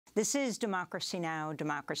This is Democracy Now!,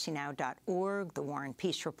 democracynow.org, The War and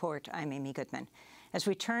Peace Report. I'm Amy Goodman. As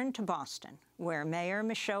we turn to Boston, where Mayor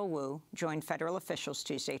Michelle Wu joined federal officials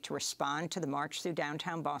Tuesday to respond to the march through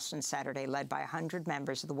downtown Boston Saturday led by 100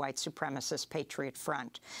 members of the white supremacist Patriot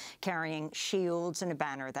Front, carrying shields and a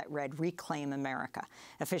banner that read, "Reclaim America."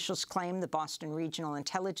 Officials claim the Boston Regional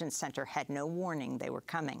Intelligence Center had no warning they were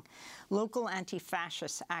coming. Local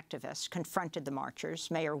anti-fascist activists confronted the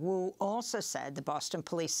marchers. Mayor Wu also said the Boston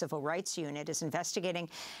Police Civil Rights Unit is investigating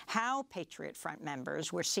how Patriot Front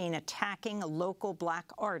members were seen attacking a local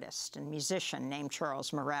black artist and musician named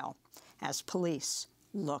Charles Murrell as police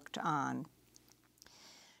looked on.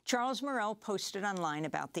 Charles Murrell posted online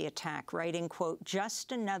about the attack, writing, quote,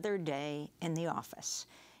 "Just another day in the office.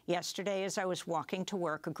 Yesterday, as I was walking to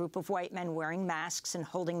work, a group of white men wearing masks and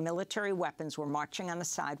holding military weapons were marching on the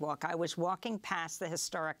sidewalk. I was walking past the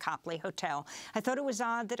historic Copley Hotel. I thought it was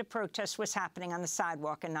odd that a protest was happening on the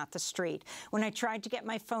sidewalk and not the street. When I tried to get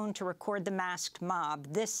my phone to record the masked mob,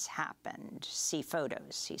 this happened. See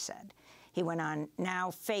photos," he said. He went on, "Now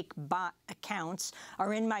fake bot accounts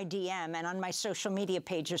are in my DM and on my social media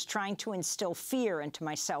pages trying to instill fear into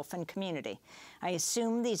myself and community. I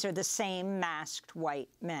assume these are the same masked white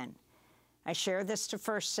men. I share this to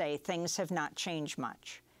first say things have not changed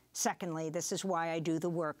much. Secondly, this is why I do the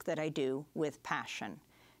work that I do with passion,"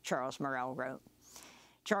 Charles Murrell wrote.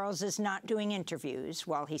 Charles is not doing interviews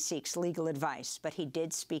while he seeks legal advice, but he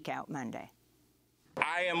did speak out Monday.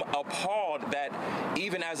 I am appalled that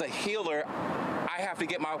even as a healer, I have to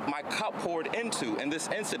get my cup poured into in this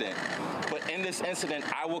incident. But in this incident,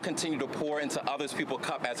 I will continue to pour into others people's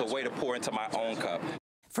cup as a way to pour into my own cup.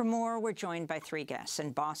 For more, we're joined by three guests.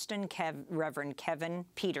 In Boston, Reverend Kevin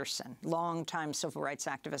Peterson, longtime civil rights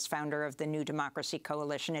activist, founder of the New Democracy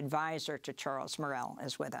Coalition, advisor to Charles Murrell,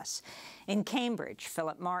 is with us. In Cambridge,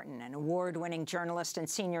 Phillip Martin, an award-winning journalist and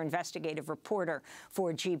senior investigative reporter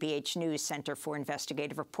for GBH News Center for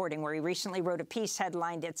Investigative Reporting, where he recently wrote a piece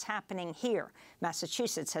headlined, "It's Happening Here.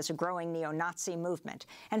 Massachusetts has a growing neo-Nazi movement."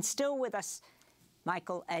 And still with us,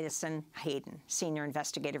 Michael Edison Hayden, senior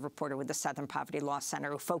investigative reporter with the Southern Poverty Law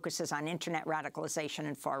Center, who focuses on internet radicalization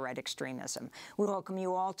and far-right extremism. We welcome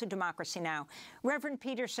you all to Democracy Now! Reverend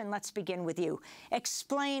Peterson, let's begin with you.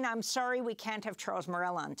 Explain, I'm sorry we can't have Charles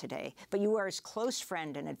Murrell on today, but you are his close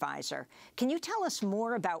friend and advisor. Can you tell us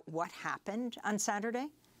more about what happened on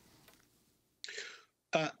Saturday?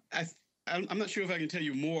 I'm not sure if I can tell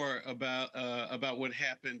you more about what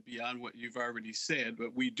happened beyond what you've already said,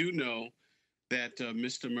 but we do know that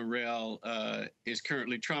Mr. Murrell is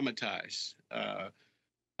currently traumatized.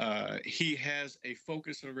 He has a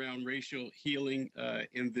focus around racial healing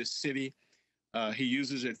in this city. He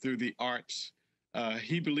uses it through the arts.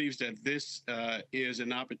 He believes that this is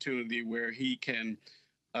an opportunity where he can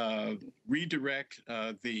redirect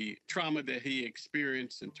the trauma that he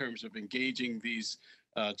experienced in terms of engaging these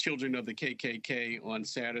children of the KKK on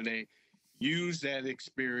Saturday, use that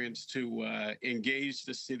experience to engage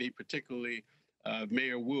the city, particularly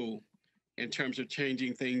Mayor Wu, in terms of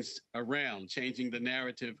changing things around, changing the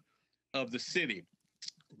narrative of the city.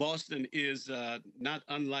 Boston is not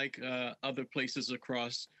unlike other places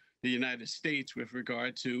across the United States with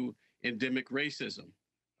regard to endemic racism.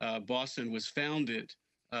 Boston was founded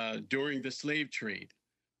during the slave trade.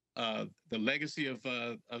 The legacy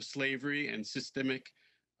of slavery and systemic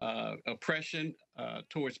oppression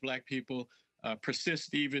towards Black people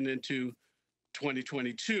persists even into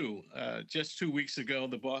 2022. Just 2 weeks ago,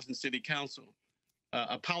 the Boston City Council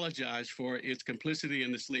apologized for its complicity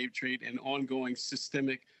in the slave trade and ongoing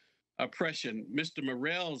systemic oppression. Mr.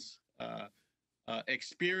 Murrell's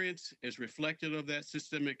experience is reflective of that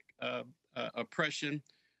systemic oppression.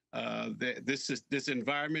 This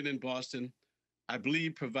environment in Boston, I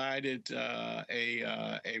believe, provided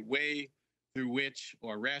a way through which,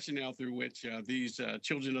 or rationale through which, these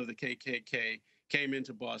children of the KKK came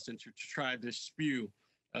into Boston to try to spew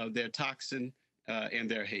their toxin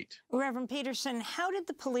and their hate. Reverend Peterson, how did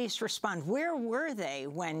the police respond? Where were they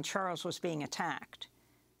when Charles was being attacked?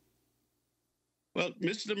 Well,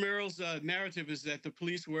 Mr. Murrell's narrative is that the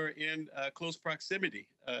police were in close proximity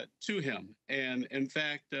to him. And in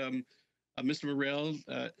fact, Mr. Murrell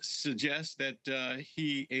suggests that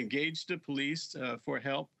he engaged the police for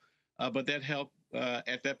help, but that help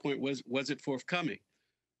at that point wasn't forthcoming.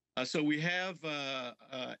 So we have,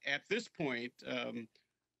 at this point,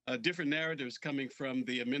 different narratives coming from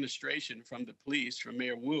the administration, from the police, from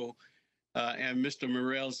Mayor Wu, and Mr.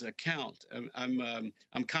 Murrell's account.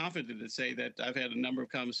 I'm confident to say that I've had a number of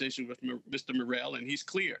conversations with Mr. Murrell, and he's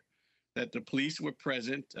clear that the police were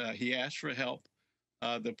present. He asked for help.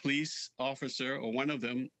 The police officer, or one of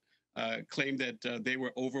them, claimed that they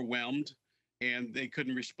were overwhelmed and they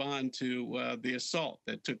couldn't respond to the assault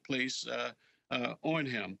that took place on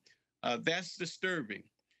him. That's disturbing.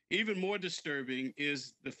 Even more disturbing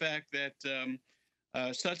is the fact that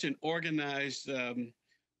such an organized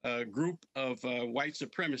group of white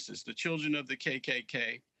supremacists, the children of the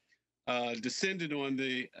KKK, descended on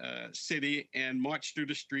the city and marched through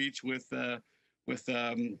the streets with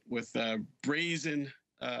brazen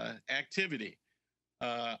activity,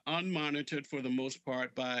 unmonitored for the most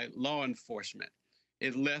part by law enforcement.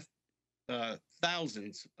 It left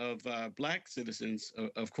thousands of Black citizens,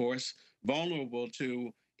 of course, vulnerable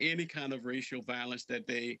to any kind of racial violence that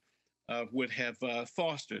they would have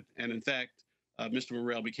fostered. And in fact, Mr.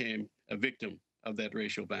 Murrell became a victim of that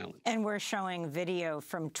racial violence. And we're showing video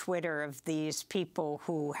from Twitter of these people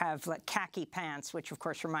who have like khaki pants, which of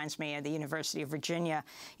course reminds me of the University of Virginia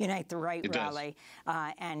Unite the Right rally,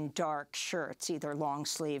 and dark shirts, either long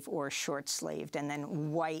sleeve or short sleeved, and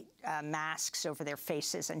then white masks over their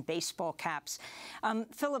faces and baseball caps.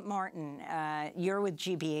 Phillip Martin, you're with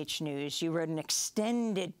GBH News. You wrote an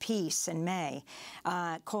extended piece in May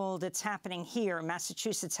called "It's Happening Here.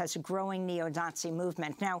 Massachusetts has a growing neo-Nazi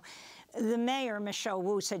movement." Now, the mayor, Michelle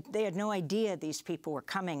Wu, said they had no idea these people were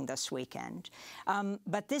coming this weekend.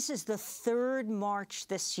 But this is the third march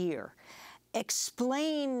this year.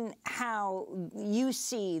 Explain how you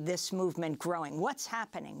see this movement growing. What's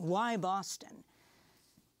happening? Why Boston?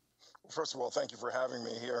 First of all, thank you for having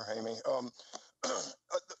me here, Amy.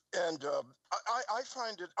 I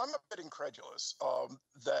find it, I'm a bit incredulous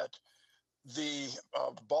that the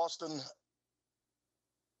Boston,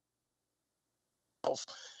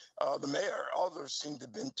 the mayor, others seem to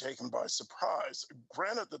have been taken by surprise.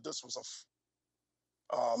 Granted that this was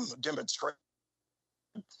a demonstration,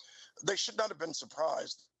 they should not have been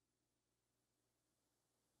surprised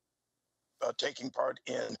taking part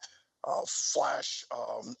in flash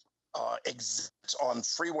exhibits on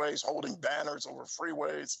freeways, holding banners over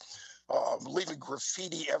freeways, leaving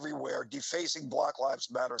graffiti everywhere, defacing Black Lives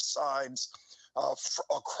Matter signs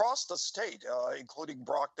across the state, including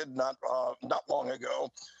Brockton not long ago.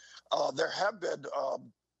 There have been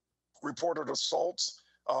reported assaults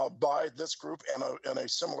by this group and a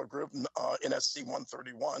similar group, NSC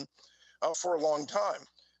 131, for a long time.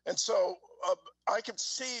 And so I can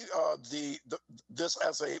see this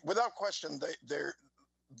as a, without question,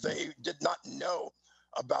 they did not know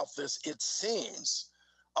about this, it seems.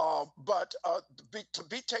 But to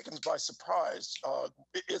be taken by surprise,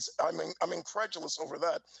 I'm incredulous over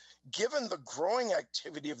that, given the growing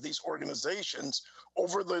activity of these organizations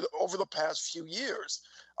over the past few years.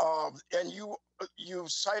 And you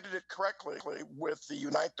cited it correctly with the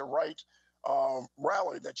Unite the Right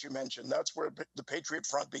rally that you mentioned. That's where the Patriot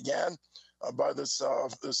Front began, by this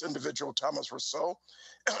individual, Thomas Rousseau.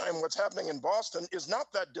 And what's happening in Boston is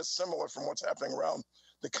not that dissimilar from what's happening around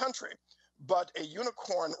the country. But a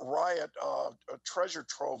unicorn riot, a treasure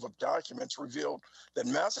trove of documents revealed that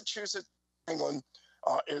Massachusetts, England,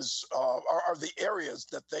 are the areas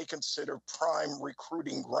that they consider prime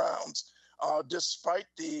recruiting grounds, despite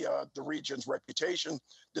the region's reputation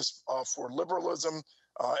for liberalism.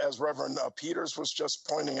 As Reverend Peters was just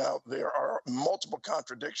pointing out, there are multiple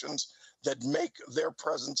contradictions that make their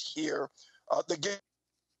presence here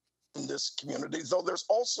in this community, though there's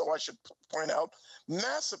also, I should point out,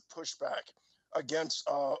 massive pushback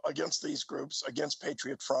against these groups, against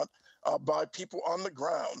Patriot Front, by people on the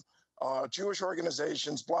ground, Jewish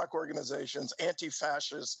organizations, Black organizations,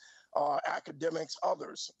 anti-fascists, academics,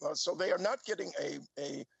 others. So they are not getting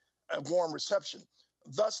a warm reception.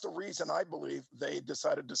 Thus, the reason I believe they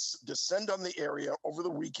decided to descend on the area over the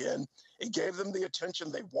weekend. It gave them the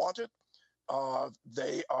attention they wanted.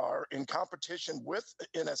 They are in competition with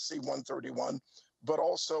NSC 131, but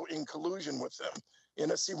also in collusion with them.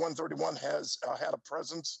 NSC 131 has had a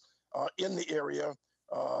presence in the area,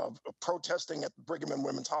 protesting at Brigham and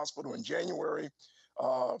Women's Hospital in January,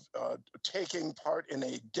 taking part in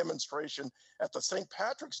a demonstration at the St.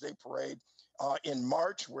 Patrick's Day Parade in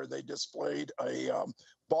March, where they displayed a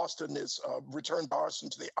return Boston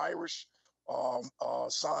to the Irish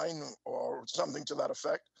sign or something to that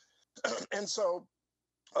effect. And so,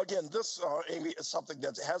 again, this, Amy, is something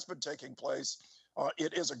that has been taking place.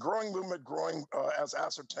 It is a growing movement, growing as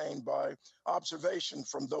ascertained by observation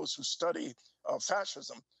from those who study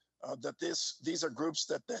fascism, that these are groups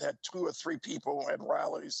that had 2 or 3 people at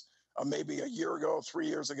rallies maybe a year ago, 3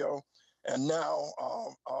 years ago, and now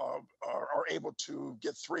are able to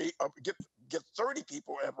get 30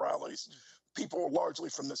 people at rallies, people largely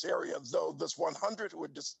from this area, though this 100 who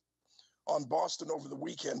had on Boston over the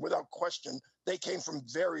weekend, without question, they came from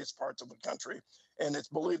various parts of the country, and it's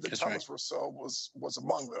believed that That's Thomas right. Rousseau was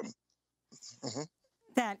among them. Mm-hmm.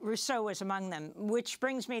 That Rousseau was among them, which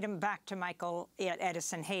brings me back to Michael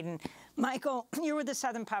Edison Hayden. Michael, you were the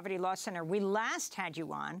Southern Poverty Law Center. We last had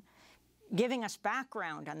you on giving us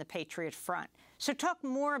background on the Patriot Front. So talk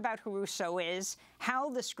more about who Rousseau is, how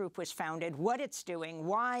this group was founded, what it's doing,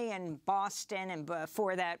 why in Boston, and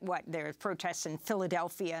before that, what, there are protests in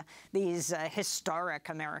Philadelphia, these historic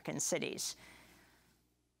American cities.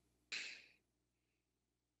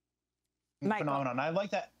 Michael. Phenomenon. I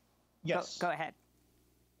like that. Yes. Go ahead.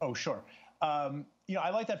 Oh, sure. You know, I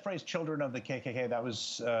like that phrase, "children of the KKK." That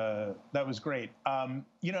was great.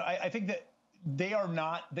 You know, I think that they are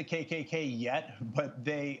not the KKK yet, but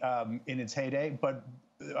they, in its heyday, but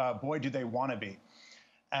boy, do they want to be.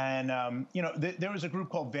 And, you know, there was a group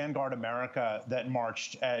called Vanguard America that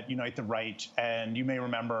marched at Unite the Right. And you may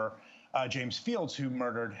remember James Fields, who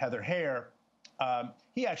murdered Heather Heyer.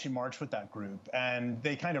 He actually marched with that group, and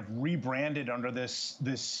they kind of rebranded under this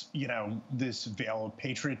veil of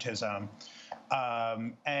patriotism,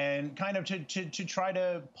 and kind of to try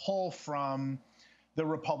to pull from the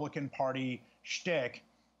Republican Party shtick,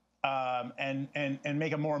 and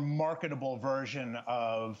make a more marketable version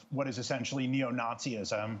of what is essentially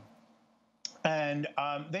neo-Nazism. And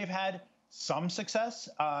they've had some success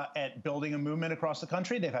at building a movement across the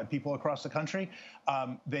country. They've had people across the country.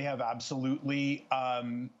 They have absolutely,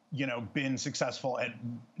 been successful at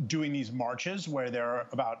doing these marches where there are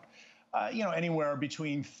about, anywhere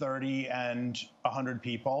between 30 and 100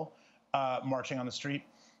 people marching on the street.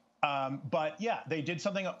 But yeah, they did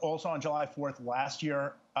something also on July 4th last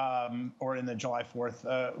year, or in the July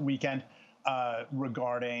 4th weekend,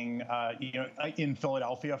 regarding, in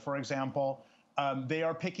Philadelphia, for example. They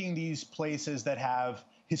are picking these places that have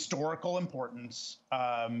historical importance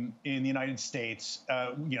in the United States.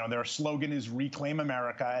 Their slogan is "Reclaim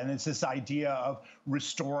America," and it's this idea of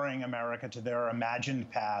restoring America to their imagined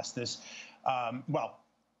past. This,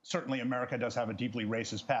 certainly America does have a deeply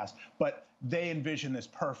racist past, but they envision this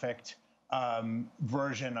perfect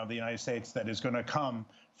version of the United States that is going to come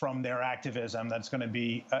from their activism, that's going to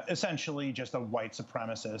be essentially just a white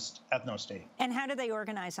supremacist ethno-state. And how do they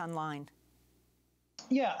organize online?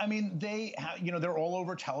 Yeah, I mean, they're all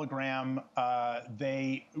over Telegram.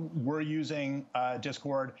 They were using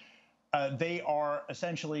Discord. They are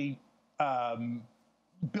essentially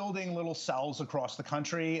building little cells across the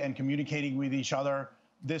country and communicating with each other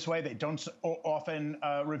this way. They don't often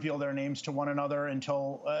reveal their names to one another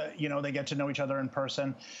until, they get to know each other in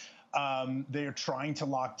person. They're trying to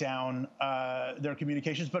lock down their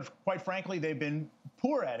communications, but quite frankly, they've been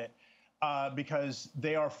poor at it. Because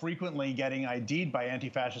they are frequently getting ID'd by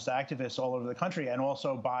anti-fascist activists all over the country, and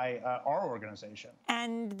also by our organization.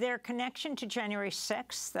 And their connection to January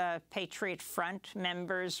 6th, the Patriot Front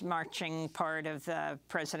members marching part of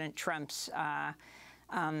President Trump's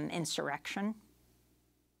insurrection?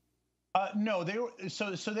 No,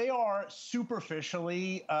 they are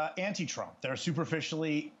superficially anti-Trump. They're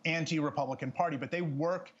superficially anti-Republican Party, but they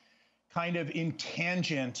work kind of in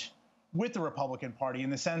tangent with the Republican Party in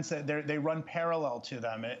the sense that they run parallel to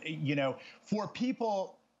them. For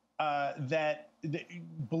people that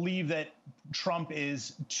believe that Trump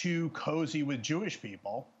is too cozy with Jewish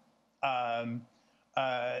people, the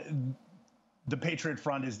Patriot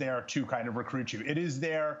Front is there to kind of recruit you. It is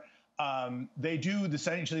there. They do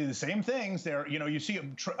essentially the same things. You see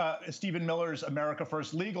Stephen Miller's America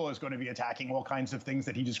First Legal is going to be attacking all kinds of things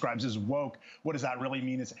that he describes as woke. What does that really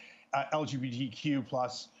mean? It's LGBTQ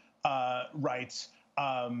plus rights,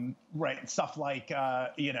 stuff like,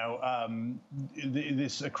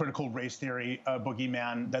 this critical race theory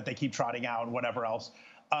boogeyman that they keep trotting out and whatever else.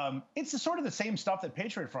 It's sort of the same stuff that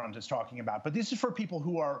Patriot Front is talking about, but this is for people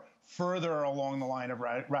who are further along the line of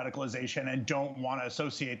radicalization and don't want to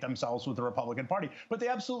associate themselves with the Republican Party. But they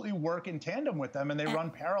absolutely work in tandem with them, and they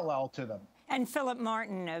run parallel to them. And Phillip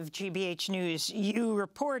Martin of GBH News, you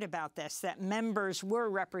report about this, that members were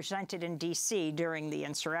represented in D.C. during the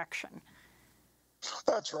insurrection.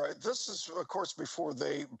 That's right. This is, of course, before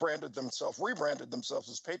they rebranded themselves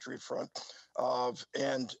as Patriot Front.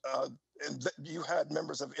 And you had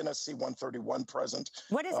members of NSC 131 present.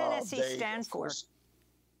 What does NSC stand for?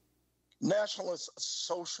 Nationalist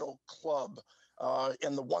Social Club.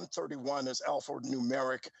 And the 131 is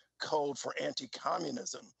alphanumeric code for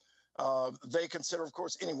anti-communism. They consider, of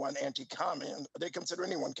course, anyone anti-communist. They consider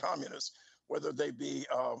anyone communist, whether they be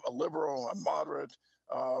a liberal, a moderate,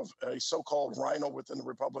 a so-called rhino within the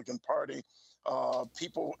Republican Party,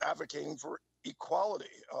 people advocating for equality.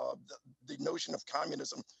 The notion of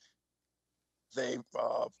communism they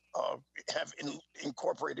have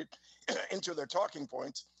incorporated into their talking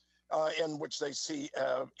points, in which they see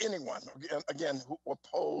anyone, again, who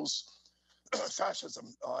oppose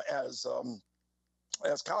fascism as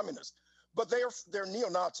communists. But they're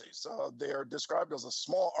neo-Nazis. They're described as a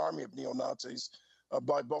small army of neo-Nazis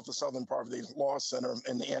by both the Southern Poverty Law Center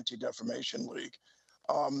and the Anti-Defamation League.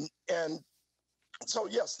 And so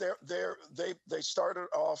yes, they started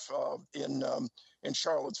off in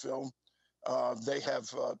Charlottesville. They have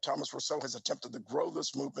Thomas Rousseau has attempted to grow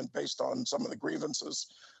this movement based on some of the grievances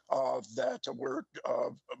that were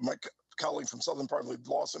my colleague from Southern Poverty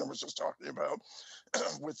Law Center was just talking about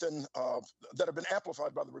within that have been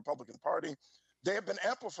amplified by the Republican Party. They have been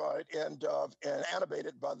amplified and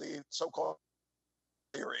animated by the so-called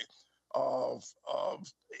theory of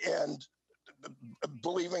and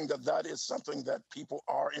believing that that is something that people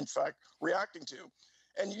are in fact reacting to.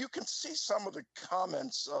 And you can see some of the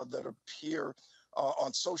comments that appear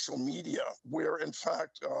on social media where, in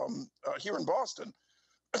fact, here in Boston,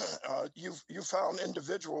 you found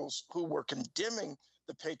individuals who were condemning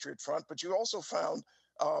the Patriot Front, but you also found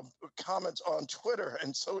comments on Twitter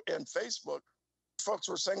and Facebook. Folks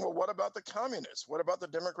were saying, well, what about the communists? What about the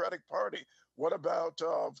Democratic Party? What about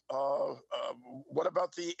the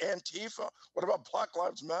Antifa? What about Black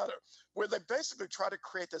Lives Matter? Where they basically try to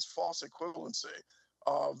create this false equivalency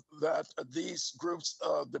that these groups,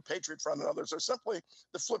 the Patriot Front and others, are simply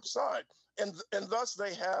the flip side. And thus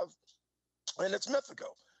they have, and it's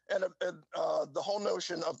mythical. And the whole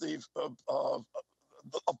notion of of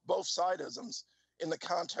both sidisms in the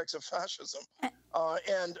context of fascism.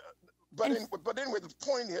 But anyway, the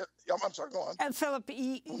point here, I'm sorry, go on. Philip,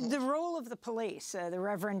 the role of the police, the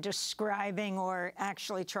Reverend describing, or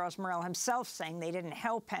actually Charles Murrell himself saying they didn't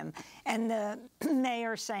help him, and the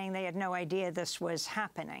mayor saying they had no idea this was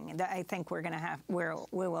happening. I think we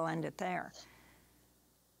will end it there.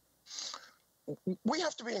 We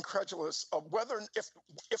have to be incredulous of whether,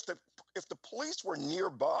 if the police were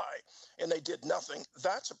nearby and they did nothing,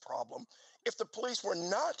 that's a problem. If the police were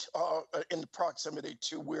not in proximity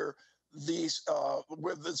to where this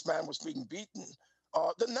man was being beaten,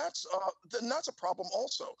 then that's a problem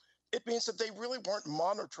also. It means that they really weren't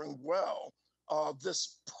monitoring well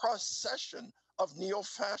this procession of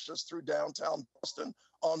neo-fascists through downtown Boston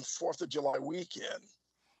on 4th of July weekend.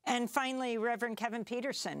 And finally, Reverend Kevin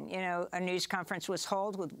Peterson, a news conference was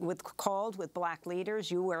called with Black leaders.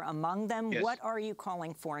 You were among them. Yes. What are you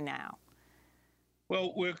calling for now?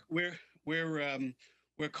 Well, we're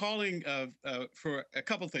calling for a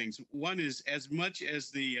couple things. One is, as much as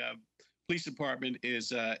the police department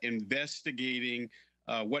is investigating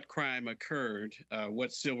what crime occurred,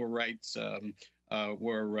 what civil rights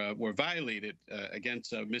were violated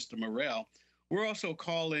against Mr. Murrell, we're also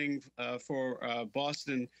calling for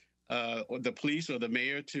Boston, or the police or the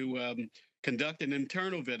mayor, to conduct an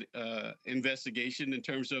internal investigation in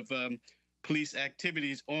terms of police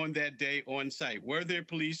activities on that day on site. Were there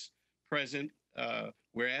police present?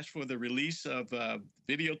 We're asked for the release of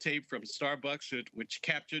videotape from Starbucks, which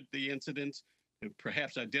captured the incidents, to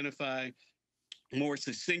perhaps identify more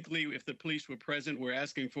succinctly if the police were present. We're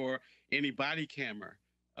asking for any body camera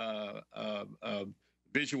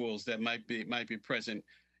visuals that might be present.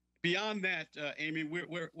 Beyond that, Amy,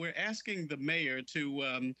 we're asking the mayor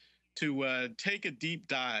to take a deep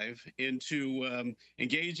dive into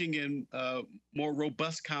engaging in more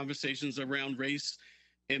robust conversations around race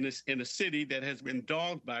in a city that has been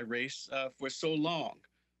dogged by race for so long.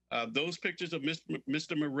 Those pictures of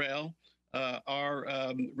Mr. Murrell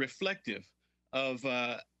are reflective of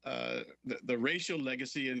the racial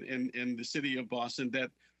legacy in the city of Boston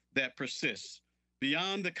that persists.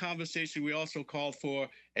 Beyond the conversation, we also call for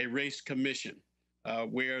a race commission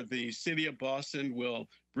where the city of Boston will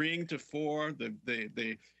bring to fore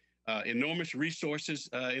the enormous resources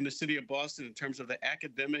in the city of Boston in terms of the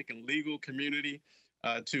academic and legal community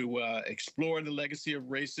to explore the legacy of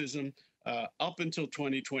racism up until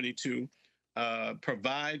 2022,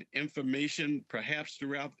 provide information perhaps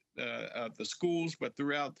throughout the schools, but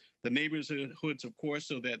throughout the neighborhoods, of course,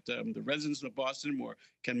 so that the residents of Boston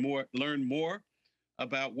can learn more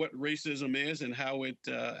about what racism is and how it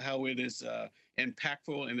is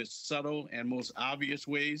impactful in its subtle and most obvious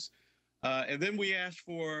ways. And then we ask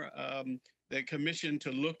for the commission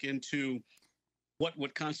to look into what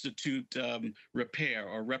would constitute repair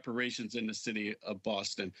or reparations in the city of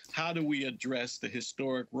Boston. How do we address the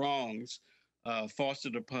historic wrongs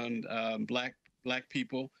fostered upon Black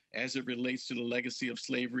people as it relates to the legacy of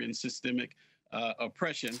slavery and systemic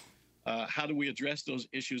oppression? How do we address those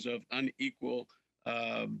issues of unequal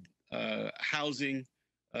housing,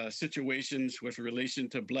 situations with relation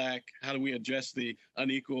to Black? How do we address the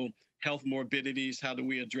unequal health morbidities? How do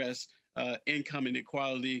we address income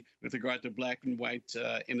inequality with regard to Black and white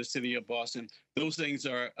in the city of Boston? Those things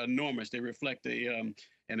are enormous. They reflect an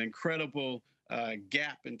incredible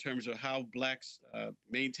gap in terms of how Blacks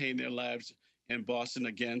maintain their lives in Boston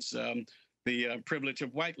against the privilege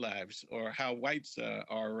of white lives, or how whites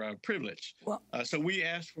are privileged. Well, so we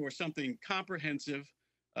asked for something comprehensive,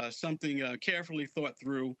 something carefully thought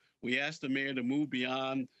through. We asked the mayor to move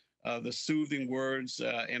beyond the soothing words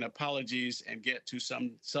and apologies and get to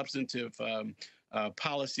some substantive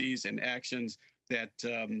policies and actions that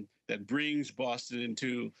that brings Boston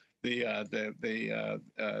into the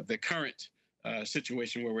current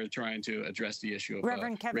situation where we're trying to address the issue of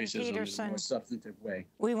Reverend Kevin racism Peterson, in a more substantive way.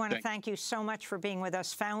 We want to thank you so much for being with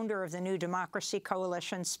us, founder of the New Democracy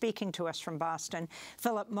Coalition, speaking to us from Boston.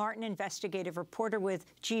 Phillip Martin, investigative reporter with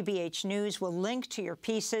GBH News. We'll link to your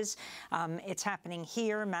pieces. It's happening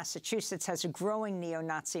here. Massachusetts has a growing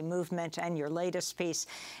neo-Nazi movement, and your latest piece.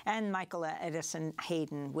 And Michael Edison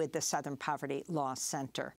Hayden with the Southern Poverty Law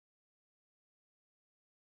Center.